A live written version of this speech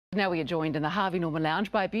Now we are joined in the Harvey Norman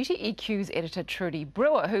Lounge by BeautyEQ's editor Trudi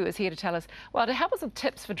Brewer, who is here to tell us, well, to help us with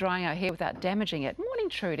tips for drying our hair without damaging it. Morning,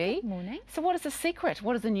 Trudi. Good morning. So what is the secret?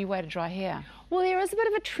 What is the new way to dry hair? Well, there is a bit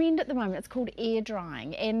of a trend at the moment. It's called air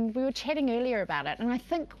drying, and we were chatting earlier about it. And I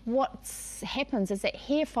think what happens is that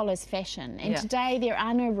hair follows fashion. And today there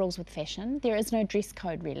are no rules with fashion. There is no dress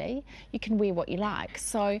code really. You can wear what you like.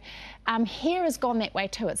 So hair has gone that way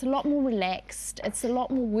too. It's a lot more relaxed. It's a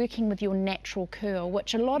lot more working with your natural curl,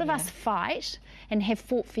 which a lot of us fight and have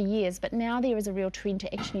fought for years. But now there is a real trend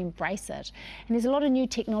to actually embrace it. And there's a lot of new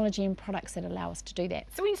technology and products that allow us to do that.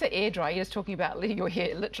 So when you say air dry, you're just talking about letting your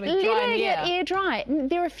hair literally dry in the air. Air dry.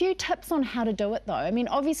 There are a few tips on how to do it though. I mean,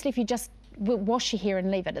 obviously if you just wash your hair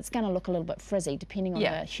and leave it, it's going to look a little bit frizzy depending on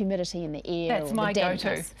the humidity in the air. That's my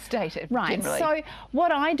go-to state generally. So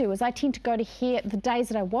what I do is I tend to go to hair, the days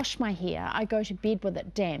that I wash my hair, I go to bed with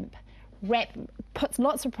it damp, put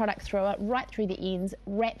lots of product through it, right through the ends,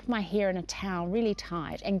 wrap my hair in a towel really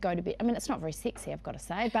tight and go to bed. I mean, it's not very sexy, I've got to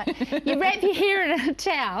say, but you wrap your hair in a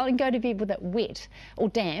towel and go to bed with it wet or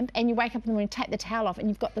damp, and you wake up in the morning, take the towel off, and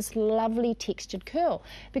you've got this lovely textured curl,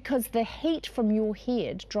 because the heat from your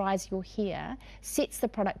head dries your hair, sets the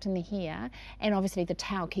product in the hair, and obviously the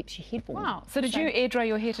towel keeps your head warm. Wow. So did you air dry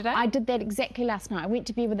your hair today? I did that exactly last night. I went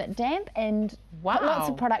to bed with it damp and put lots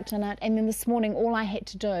of product in it, and then this morning all I had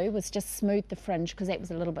to do was just smooth the fringe because that was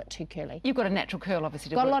a little bit too curly. You've got a natural curl obviously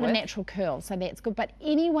to work with. Got a lot of natural curl, so that's good. But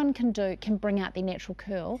anyone can bring out their natural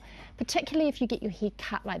curl, particularly if you get your hair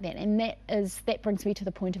cut like that. And that brings me to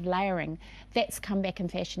the point of layering. That's come back in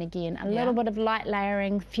fashion again. A little bit of light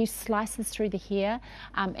layering, a few slices through the hair,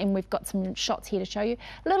 and we've got some shots here to show you.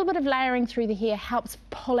 A little bit of layering through the hair helps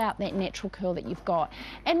pull out that natural curl that you've got.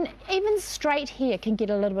 And even straight hair can get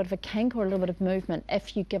a little bit of a kink or a little bit of movement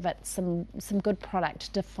if you give it some good product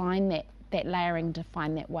to define that layering, to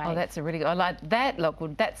find that wave. Oh, that's a really good, I like that look.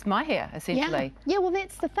 Well, that's my hair, essentially. Yeah, well,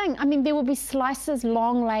 that's the thing. I mean, there will be slices,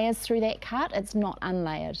 long layers through that cut. It's not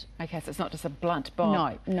unlayered. Okay, so it's not just a blunt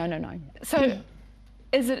bob. No. So,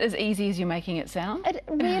 is it as easy as you're making it sound? It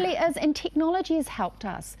really is, and technology has helped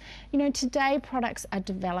us. You know, today products are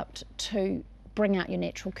developed to bring out your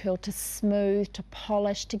natural curl, to smooth, to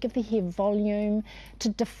polish, to give the hair volume, to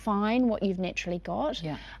define what you've naturally got.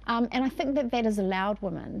 And I think that has allowed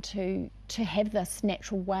women to have this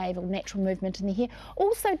natural wave or natural movement in the hair.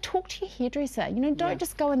 Also, talk to your hairdresser. You know, don't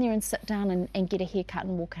just go in there and sit down and get a haircut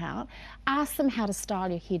and walk out. Ask them how to style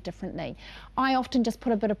your hair differently. I often just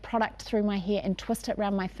put a bit of product through my hair and twist it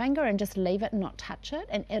around my finger and just leave it and not touch it,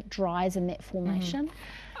 and it dries in that formation.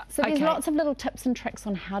 So there's lots of little tips and tricks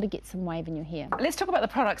on how to get some wave in your hair. Let's talk about the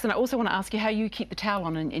products, and I also want to ask you how you keep the towel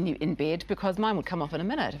on in bed, because mine would come off in a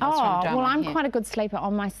minute if I was trying to dry my hair. I'm quite a good sleeper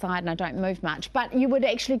on my side and I don't move much, but you would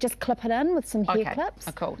actually just clip it in with some hair clips.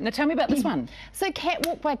 Oh, cool. Now tell me about this one. So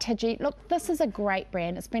Catwalk by Tigi. Look, this is a great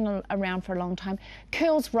brand. It's been around for a long time.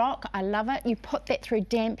 Curls rock, I love it. You put that through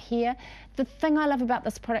damp hair. The thing I love about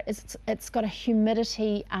this product is it's got a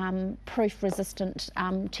humidity proof resistant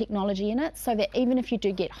technology in it, so that even if you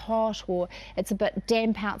do get hot or it's a bit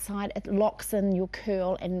damp outside, it locks in your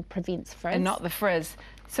curl and prevents frizz. And not the frizz.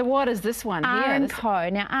 So what is this one here? R&Co.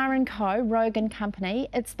 Now R&Co, Rogan Company,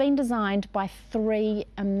 it's been designed by 3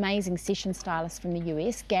 amazing session stylists from the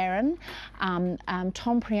US, Garen,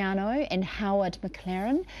 Tom Priano and Howard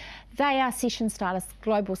McLaren. They are session stylists,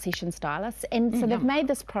 global session stylists, and so they've made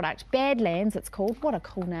this product, Badlands it's called. What a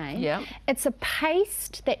cool name. It's a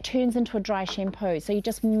paste that turns into a dry shampoo, so you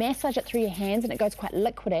just massage it through your hands and it goes quite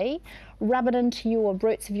liquidy, rub it into your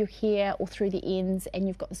roots of your hair or through the ends, and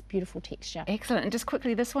you've got this beautiful texture. Excellent. And just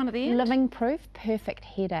quickly, this one at the end? Living proof, perfect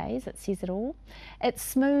hair days, it says it all. It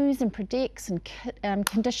smooths and protects and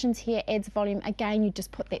conditions hair, adds volume. Again, you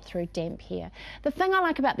just put that through damp hair. The thing I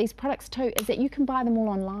like about these products too is that you can buy them all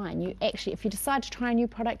online. You actually, if you decide to try a new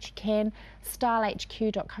product, you can.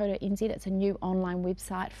 stylehq.co.nz, it's a new online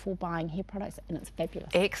website for buying hair products, and it's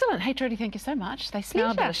fabulous. Excellent. Hey Trudi, thank you so much. They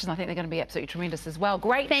smell delicious, and I think they're going to be absolutely tremendous as well.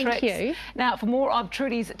 Great tricks. Thank you. Now, for more of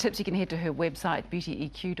Trudi's tips, you can head to her website,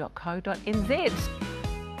 beautyeq.co.nz.